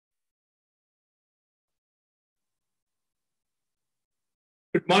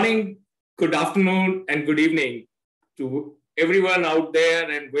Good morning, good afternoon, and good evening to everyone out there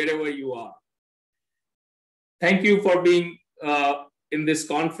and wherever you are. Thank you for being in this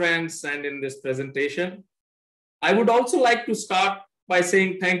conference and in this presentation. I would also like to start by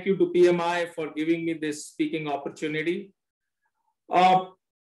saying thank you to PMI for giving me this speaking opportunity.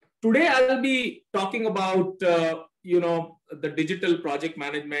 Today, I'll be talking about the digital project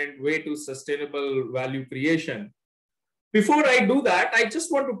management way to sustainable value creation. Before I do that, I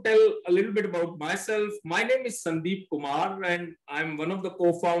just want to tell a little bit about myself. My name is Sandeep Kumar, and I'm one of the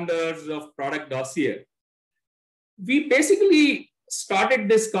co-founders of ProductDossier. We basically started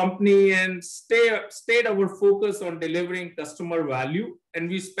this company and stayed our focus on delivering customer value, and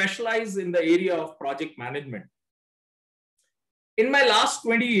we specialize in the area of project management. In my last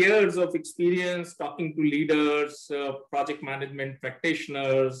 20 years of experience talking to leaders, project management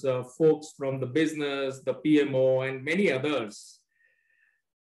practitioners, folks from the business, the PMO, and many others,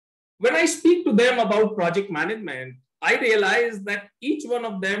 when I speak to them about project management, I realize that each one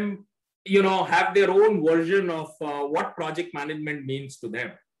of them, have their own version of what project management means to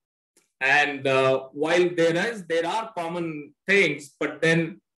them. And while there are common things, but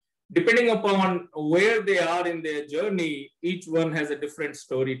then depending upon where they are in their journey, each one has a different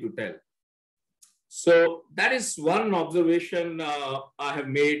story to tell. So that is one observation I have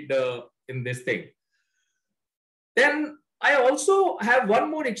made in this thing. Then I also have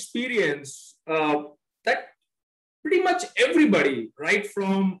one more experience that pretty much everybody, right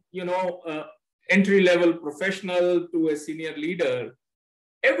from entry-level professional to a senior leader,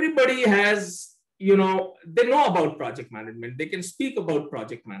 everybody has they know about project management. They can speak about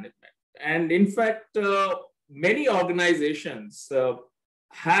project management. And in fact, many organizations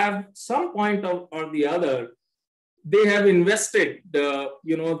have some point or the other, they have invested, their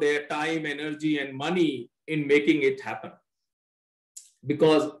time, energy, and money in making it happen.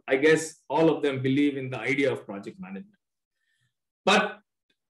 Because I guess all of them believe in the idea of project management. But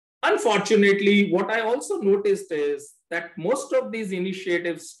unfortunately, what I also noticed is that most of these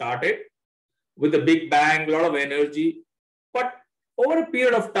initiatives started with a big bang, a lot of energy. But over a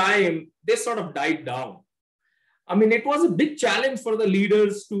period of time, they sort of died down. I mean, it was a big challenge for the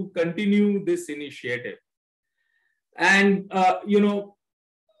leaders to continue this initiative. And, I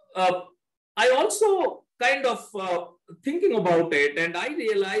also kind of thinking about it, and I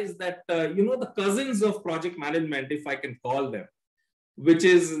realized that, the cousins of project management, if I can call them, which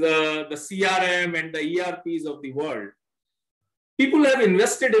is the CRM and the ERPs of the world, people have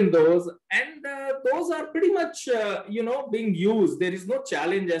invested in those, and those are pretty much, being used. There is no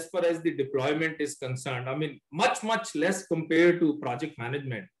challenge as far as the deployment is concerned. I mean, much, much less compared to project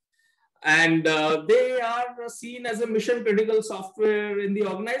management. And they are seen as a mission-critical software in the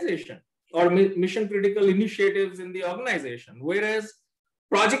organization or mission-critical initiatives in the organization. Whereas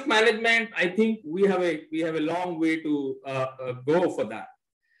project management, I think we have a long way to go for that.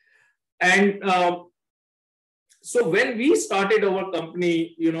 And so when we started our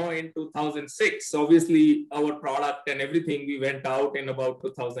company, in 2006, obviously our product and everything, we went out in about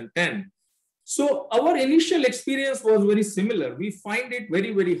 2010. So our initial experience was very similar. We find it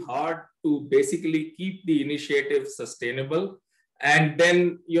very, very hard to basically keep the initiative sustainable. And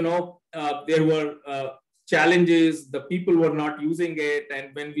then, there were challenges, the people were not using it.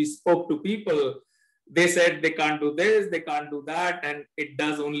 And when we spoke to people, they said they can't do this, they can't do that, and it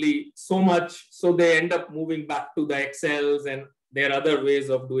does only so much. So they end up moving back to the Excels and their other ways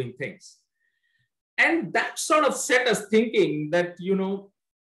of doing things. And that sort of set us thinking that,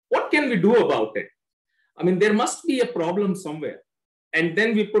 what can we do about it? I mean, there must be a problem somewhere. And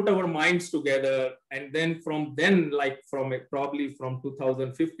then we put our minds together. And then probably from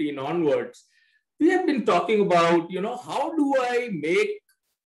 2015 onwards, we have been talking about, how do I make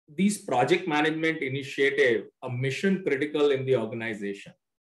these project management initiative a mission critical in the organization?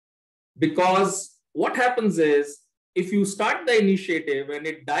 Because what happens is, if you start the initiative and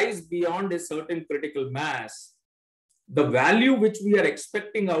it dies beyond a certain critical mass, the value which we are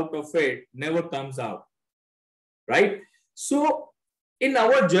expecting out of it never comes out, right? So in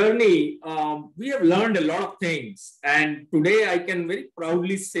our journey, we have learned a lot of things. And today I can very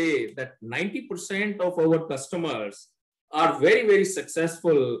proudly say that 90% of our customers are very, very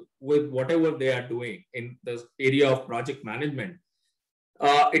successful with whatever they are doing in the area of project management.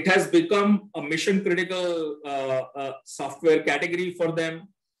 It has become a mission critical software category for them.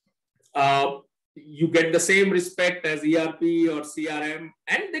 You get the same respect as ERP or CRM,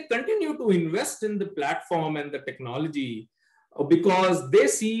 and they continue to invest in the platform and the technology because they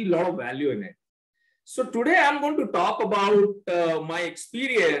see a lot of value in it. So today I'm going to talk about my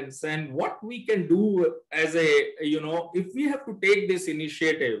experience and what we can do as a, if we have to take this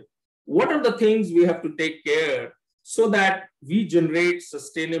initiative, what are the things we have to take care so that we generate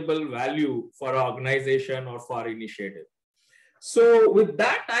sustainable value for our organization or for our initiative. So with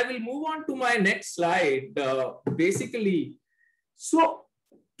that, I will move on to my next slide. Basically, so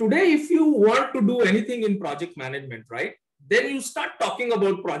today, if you want to do anything in project management, right, then you start talking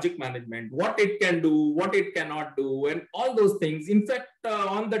about project management, what it can do, what it cannot do, and all those things. In fact,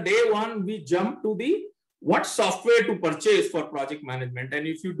 on the day one, we jump to the what software to purchase for project management. And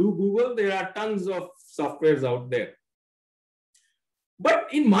if you do Google, there are tons of softwares out there. But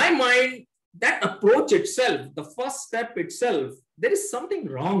in my mind, that approach itself, the first step itself, there is something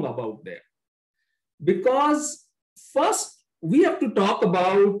wrong about there. Because first, we have to talk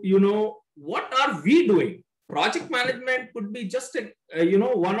about, what are we doing? Project management could be just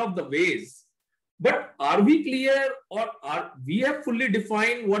one of the ways. But are we clear, or are we have fully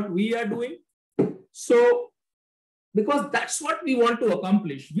defined what we are doing? So, because that's what we want to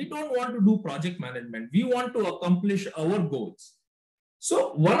accomplish. We don't want to do project management. We want to accomplish our goals.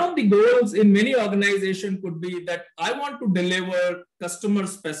 So one of the goals in many organizations could be that I want to deliver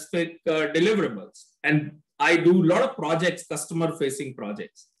customer-specific deliverables. And I do a lot of projects, customer-facing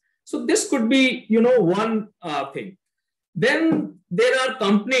projects. So this could be, one thing. Then there are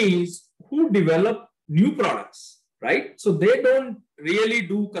companies who develop new products, right? So they don't really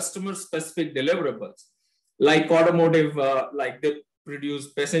do customer-specific deliverables like automotive, like they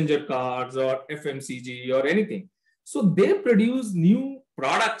produce passenger cars or FMCG or anything. So they produce new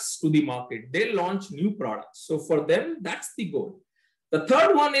products to the market. They launch new products. So for them, that's the goal. The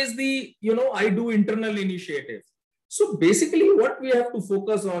third one is the, I do internal initiatives. So basically what we have to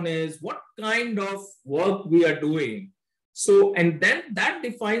focus on is what kind of work we are doing. So, and then that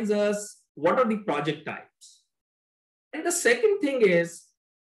defines us, what are the project types? And the second thing is,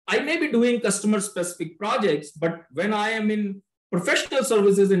 I may be doing customer specific projects, but when I am in professional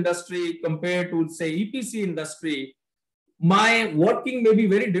services industry compared to say EPC industry, my working may be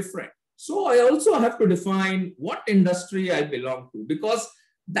very different. So I also have to define what industry I belong to, because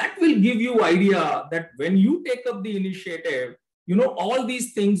that will give you idea that when you take up the initiative, all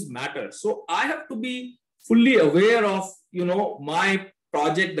these things matter. So I have to be fully aware of, my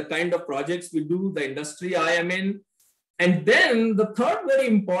project, the kind of projects we do, the industry I am in. And then the third very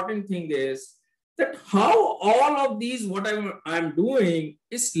important thing is that how all of these, what I'm doing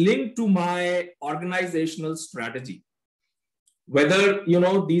is linked to my organizational strategy. Whether,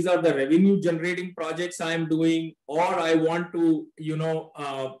 these are the revenue generating projects I'm doing, or I want to,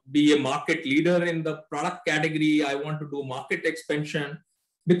 be a market leader in the product category. I want to do market expansion.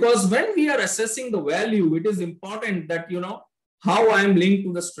 Because when we are assessing the value, it is important that, how I'm linked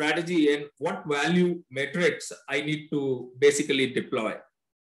to the strategy and what value metrics I need to basically deploy.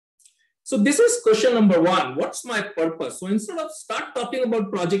 So this is question number one. What's my purpose? So instead of start talking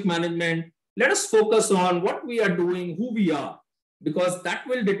about project management, let us focus on what we are doing, who we are, because that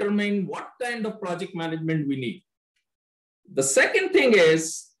will determine what kind of project management we need. The second thing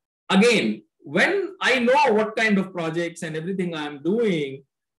is, again, when I know what kind of projects and everything I'm doing,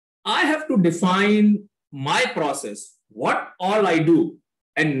 I have to define my process, what all I do,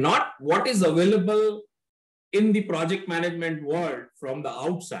 and not what is available in the project management world from the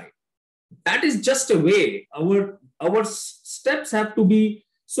outside. That is just a way. Our steps have to be,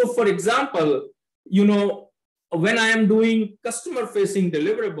 so for example, when I am doing customer-facing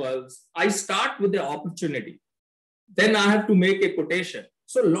deliverables, I start with the opportunity. Then I have to make a quotation.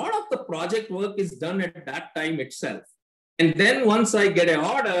 So a lot of the project work is done at that time itself. And then once I get an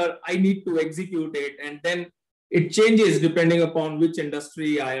order, I need to execute it. And then it changes depending upon which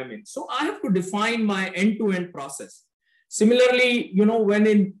industry I am in. So I have to define my end-to-end process. Similarly, when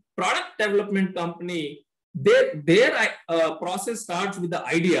in product development company, their process starts with the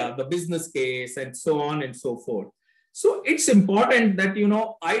idea, the business case, and so on and so forth. So it's important that,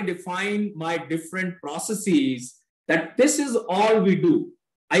 I define my different processes, that this is all we do.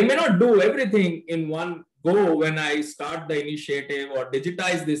 I may not do everything in one go when I start the initiative or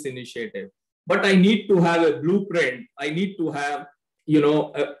digitize this initiative, but I need to have a blueprint. I need to have,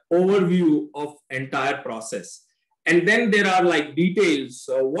 an overview of entire process. And then there are like details,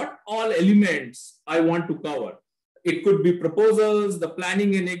 what all elements I want to cover. It could be proposals, the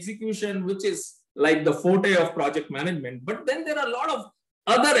planning and execution, which is like the forte of project management. But then there are a lot of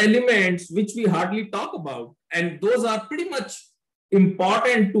other elements which we hardly talk about. And those are pretty much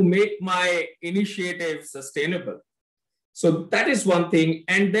important to make my initiative sustainable. So that is one thing.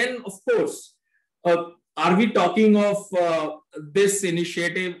 And then, of course, are we talking of this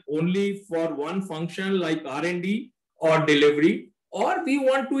initiative only for one function like R&D or delivery, or we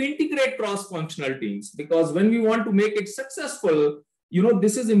want to integrate cross-functional teams? Because when we want to make it successful,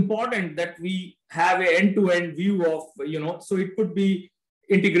 this is important that we have an end-to-end view of, so it could be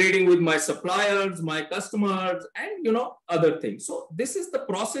integrating with my suppliers, my customers, and, other things. So this is the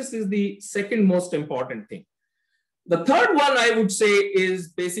process is the second most important thing. The third one I would say is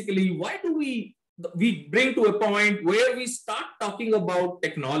basically, why do we bring to a point where we start talking about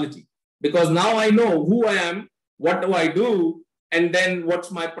technology? Because now I know who I am, what do I do, and then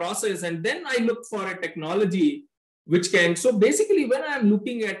what's my process, and then I look for a technology which can. So basically, when I'm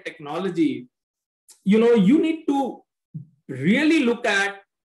looking at technology, you need to really look at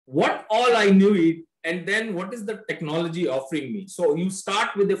what all I need, and then what is the technology offering me. So you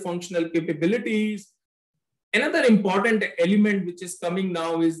start with the functional capabilities. Another important element which is coming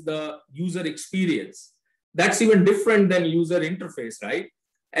now is the user experience. That's even different than user interface, right?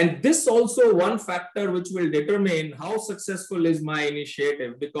 And this also one factor which will determine how successful is my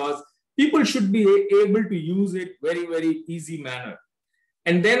initiative, because people should be able to use it very, very easy manner.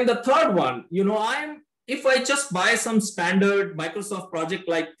 And then the third one, if I just buy some standard Microsoft project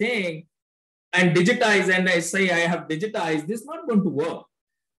like thing and digitize, and I say I have digitized, this is not going to work.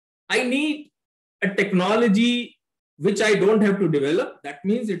 I need a technology which I don't have to develop. That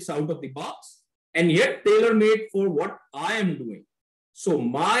means it's out of the box and yet tailor-made for what I am doing. So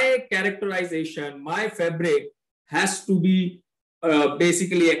my characterization, my fabric has to be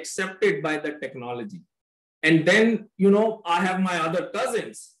basically accepted by the technology. And then, I have my other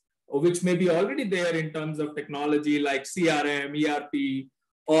cousins, which may be already there in terms of technology like CRM, ERP,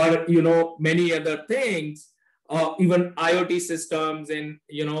 or, many other things, even IoT systems and,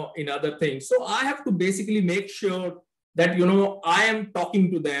 in other things. So I have to basically make sure that, I am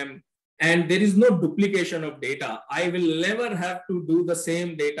talking to them and there is no duplication of data. I will never have to do the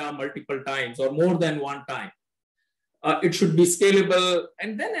same data multiple times or more than one time. It should be scalable.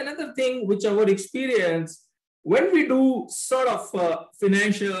 And then another thing, which our experience, when we do sort of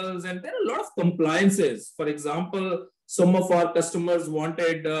financials, and there are a lot of compliances. For example, some of our customers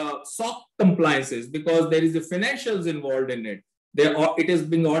wanted SOC compliances because there is the financials involved in it. It is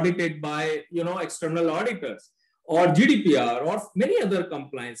being audited by external auditors, or GDPR, or many other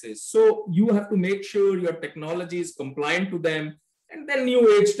compliances. So you have to make sure your technology is compliant to them. And then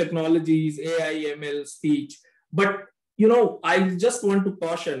new age technologies, AI, ML, speech. But I just want to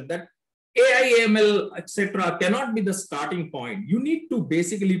caution that AI, ML, etc. cannot be the starting point. You need to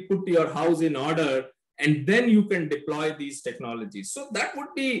basically put your house in order, and then you can deploy these technologies. So that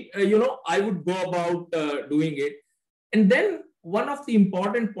would be, I would go about doing it. And then one of the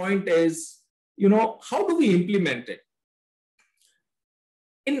important point is, how do we implement it?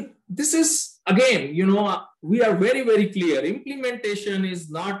 This is, again, we are very, very clear. Implementation is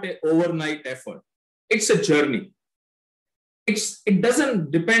not an overnight effort. It's a journey. It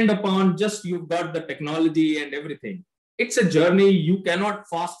doesn't depend upon just you've got the technology and everything. It's a journey. You cannot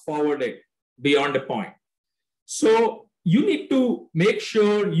fast forward it beyond a point. So you need to make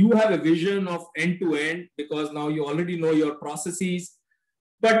sure you have a vision of end to end, because now you already know your processes,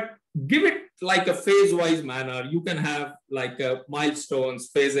 but give it like a phase-wise manner. You can have like milestones,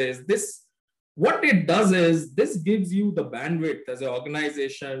 phases. What it does is this gives you the bandwidth as an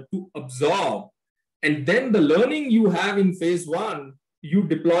organization to absorb. And then the learning you have in phase one, you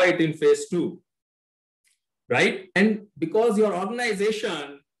deploy it in phase two, right? And because your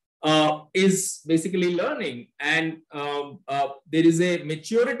organization is basically learning, and there is a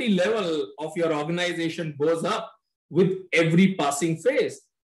maturity level of your organization goes up with every passing phase.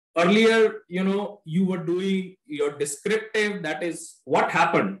 Earlier, you were doing your descriptive, that is what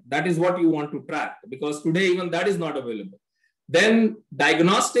happened. That is what you want to track, because today even that is not available. Then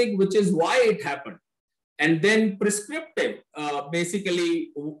diagnostic, which is why it happened. And then prescriptive,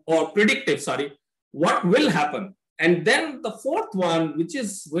 basically, or predictive, sorry, what will happen. And then the fourth one, which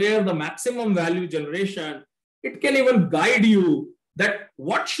is where the maximum value generation, it can even guide you that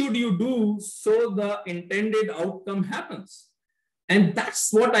what should you do so the intended outcome happens. And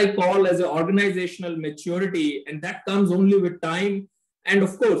that's what I call as an organizational maturity. And that comes only with time. And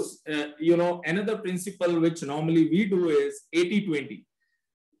of course, another principle which normally we do is 80-20.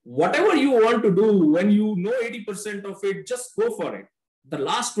 Whatever you want to do, when you know 80% of it, just go for it. The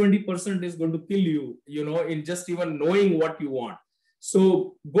last 20% is going to kill you, in just even knowing what you want.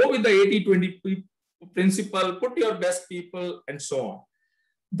 So go with the 80-20 principle, put your best people, and so on.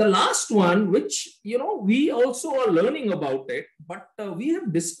 The last one, which, we also are learning about it, but we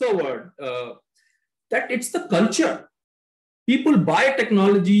have discovered that it's the culture. People buy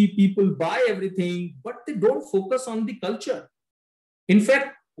technology, people buy everything, but they don't focus on the culture. In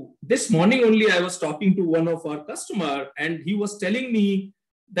fact, this morning only I was talking to one of our customer, and he was telling me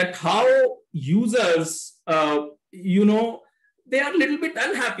that how users, they are a little bit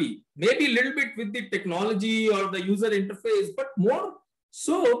unhappy, maybe a little bit with the technology or the user interface, but more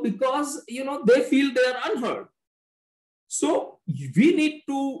so because, they feel they are unheard. So we need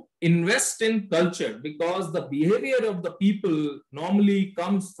to invest in culture, because the behavior of the people normally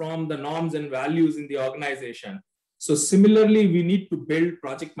comes from the norms and values in the organization. So similarly, we need to build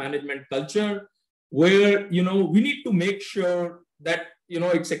project management culture where, we need to make sure that,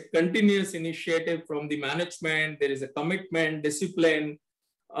 it's a continuous initiative from the management. There is a commitment, discipline,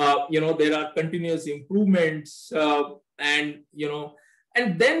 there are continuous improvements, and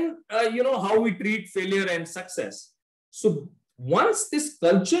then, how we treat failure and success. So once this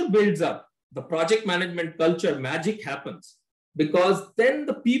culture builds up, the project management culture, magic happens, because then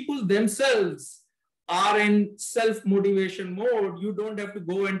the people themselves are in self-motivation mode. You don't have to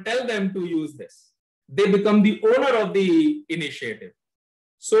go and tell them to use this. They become the owner of the initiative.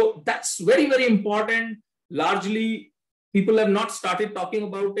 So that's very, very important. Largely, people have not started talking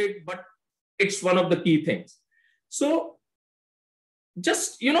about it, but it's one of the key things. So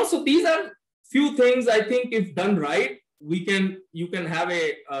just, so these are few things I think if done right, you can have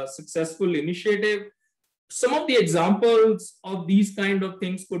a successful initiative. Some of the examples of these kind of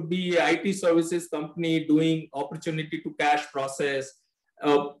things could be IT services company doing opportunity to cash process,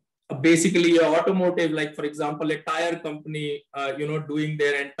 basically automotive, like for example, a tire company, doing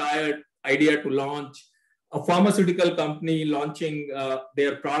their entire idea to launch, a pharmaceutical company launching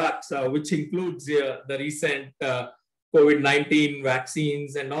their products, which includes the recent COVID-19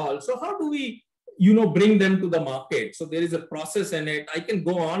 vaccines and all. So how do we, bring them to the market? So there is a process in it. I can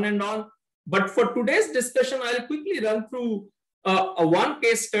go on and on. But for today's discussion, I'll quickly run through a one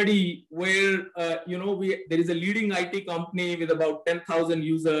case study where, there is a leading IT company with about 10,000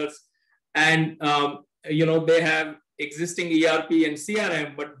 users, and, they have existing ERP and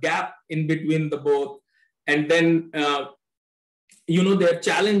CRM, but gap in between the both. And then, their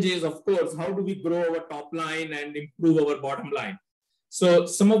challenges, of course, how do we grow our top line and improve our bottom line? So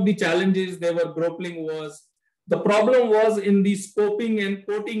some of the challenges they were grappling was, the problem was in the scoping and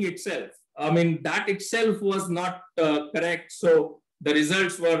quoting itself. I mean, that itself was not correct. So the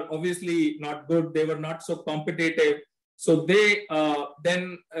results were obviously not good. They were not so competitive. So they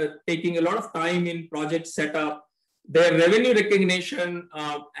then taking a lot of time in project setup. Their revenue recognition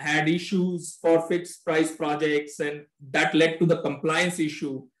had issues for fixed price projects, and that led to the compliance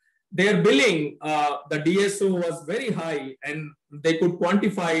issue. Their billing, the DSO was very high, and they could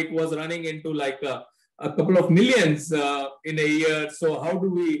quantify it was running into like a couple of millions in a year. So how do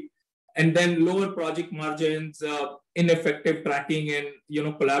we, and then lower project margins, ineffective tracking,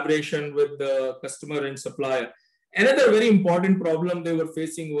 and collaboration with the customer and supplier. Another very important problem they were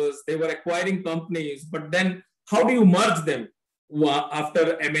facing was they were acquiring companies, but then how do you merge them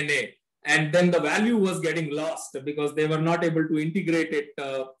after M&A? And then the value was getting lost because they were not able to integrate it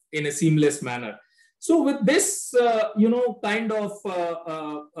in a seamless manner. So with this,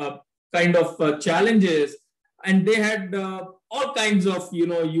 kind of challenges, and they had all kinds of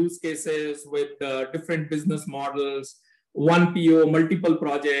use cases with different business models, one PO, multiple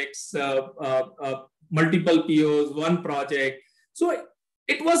projects, multiple POs, one project. So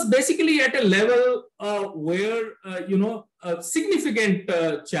it was basically at a level where significant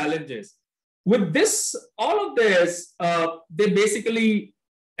challenges. With this, all of this, they basically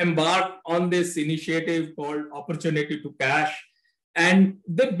embarked on this initiative called Opportunity to Cash, and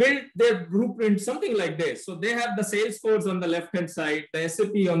they built their blueprint something like this. So they have the Salesforce on the left-hand side, the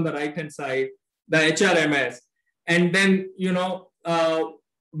SAP on the right-hand side, the HRMS, and then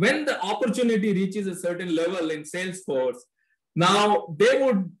when the opportunity reaches a certain level in Salesforce, now they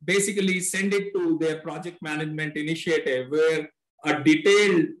would basically send it to their project management initiative, where a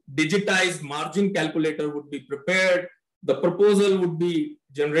detailed digitized margin calculator would be prepared. The proposal would be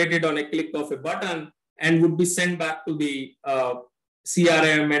generated on a click of a button and would be sent back to the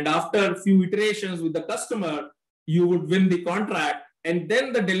CRM. And after a few iterations with the customer, you would win the contract. And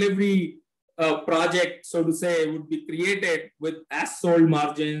then the delivery project, so to say, would be created with as sold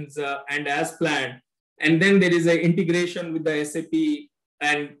margins and as planned. And then there is an integration with the SAP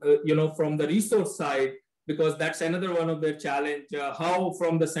and, from the resource side, because that's another one of their challenge, how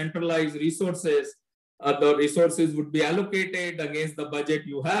from the centralized resources, the resources would be allocated against the budget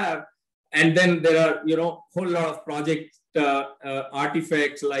you have. And then there are, whole lot of project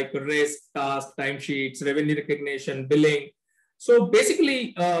artifacts like risk, task, timesheets, revenue recognition, billing. So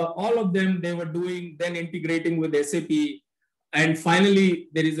basically, all of them, they were doing, then integrating with SAP. And finally,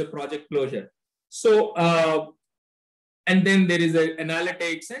 there is a project closure. So, and then there is a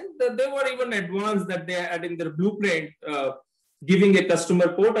analytics, and they were even advanced that they had in their blueprint, giving a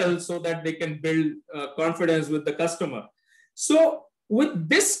customer portal so that they can build confidence with the customer. So with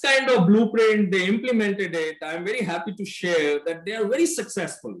this kind of blueprint, they implemented it. I'm very happy to share that they are very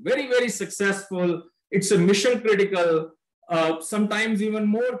successful, very, very successful. It's a mission critical, sometimes even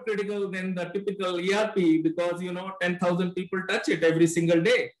more critical than the typical ERP, because 10,000 people touch it every single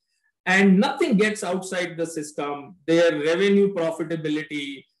day. And nothing gets outside the system. Their revenue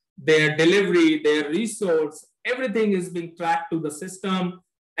profitability, their delivery, their resource, everything is being tracked to the system.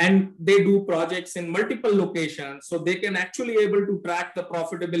 And they do projects in multiple locations. So they can actually able to track the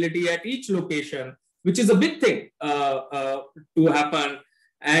profitability at each location, which is a big thing to happen.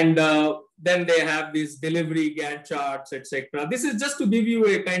 And then they have these delivery Gantt charts, etc. This is just to give you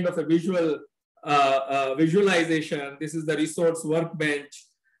a kind of a visualization. This is the resource workbench.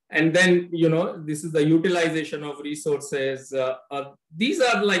 And then, this is the utilization of resources. These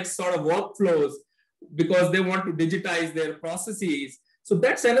are like sort of workflows because they want to digitize their processes. So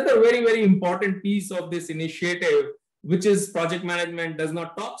that's another very, very important piece of this initiative, which is project management does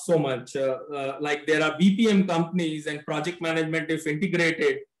not talk so much. Like there are BPM companies and project management, if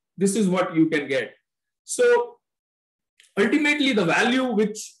integrated, this is what you can get. So ultimately, the value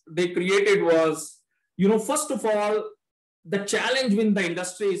which they created was, first of all, the challenge when the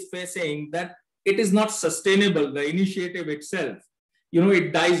industry is facing that it is not sustainable, the initiative itself,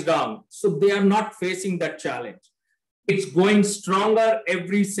 it dies down. So they are not facing that challenge. It's going stronger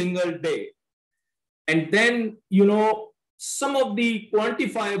every single day. And then, some of the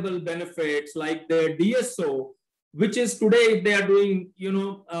quantifiable benefits like their DSO, which is today, if they are doing,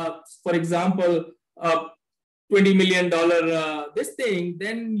 for example, $20 million this thing,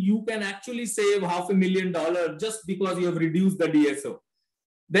 then you can actually save $500,000 just because you have reduced the DSO.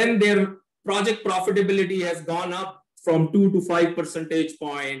 Then their project profitability has gone up from 2 to 5 percentage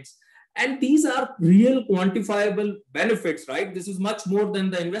points. And these are real quantifiable benefits, right? This is much more than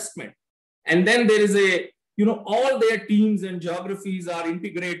the investment. And then there is all their teams and geographies are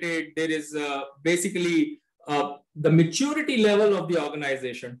integrated. There is basically the maturity level of the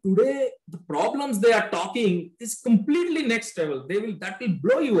organization. Today, the problems they are talking is completely next level. That will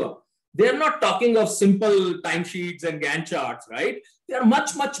blow you up. They are not talking of simple timesheets and Gantt charts, right? They are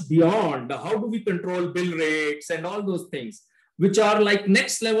much, much beyond. How do we control bill rates and all those things, which are like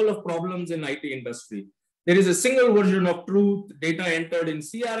next level of problems in IT industry. There is a single version of truth, data entered in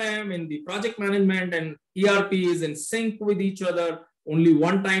CRM, in the project management, and ERP is in sync with each other, only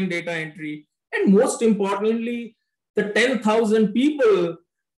one-time data entry. And most importantly, the 10,000 people,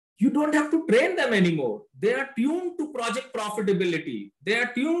 you don't have to train them anymore. They are tuned to project profitability. They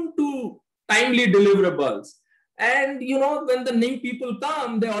are tuned to timely deliverables. And, when the new people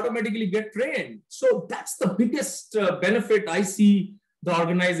come, they automatically get trained. So that's the biggest benefit I see the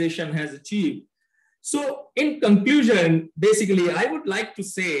organization has achieved. So in conclusion, basically, I would like to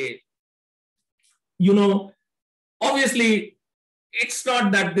say, obviously, it's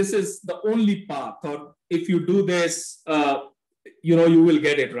not that this is the only path, or if you do this, you will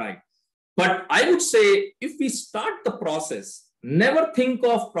get it right. But I would say if we start the process, never think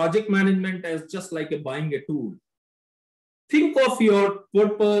of project management as just like buying a tool. Think of your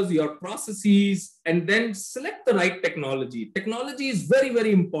purpose, your processes, and then select the right technology. Technology is very,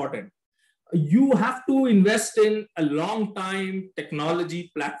 very important. You have to invest in a long-time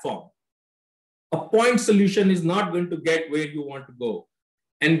technology platform. A point solution is not going to get where you want to go.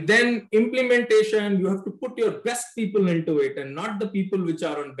 And then implementation, you have to put your best people into it and not the people which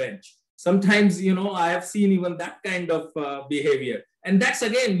are on bench. Sometimes, I have seen even that kind of behavior. And that's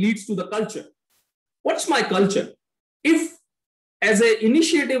again leads to the culture. What's my culture? If as an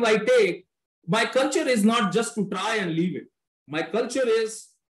initiative I take, my culture is not just to try and leave it. My culture is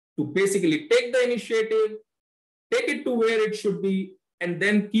to basically take the initiative, take it to where it should be, and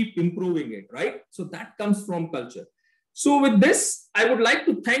then keep improving it, right? So that comes from culture. So with this, I would like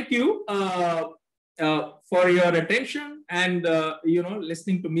to thank you for your attention and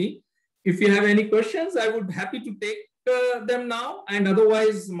listening to me. If you have any questions, I would be happy to take them now. And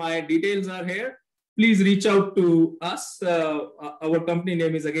otherwise, my details are here. Please reach out to us. Our company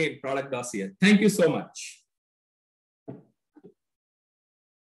name is again ProductDossier. Thank you so much.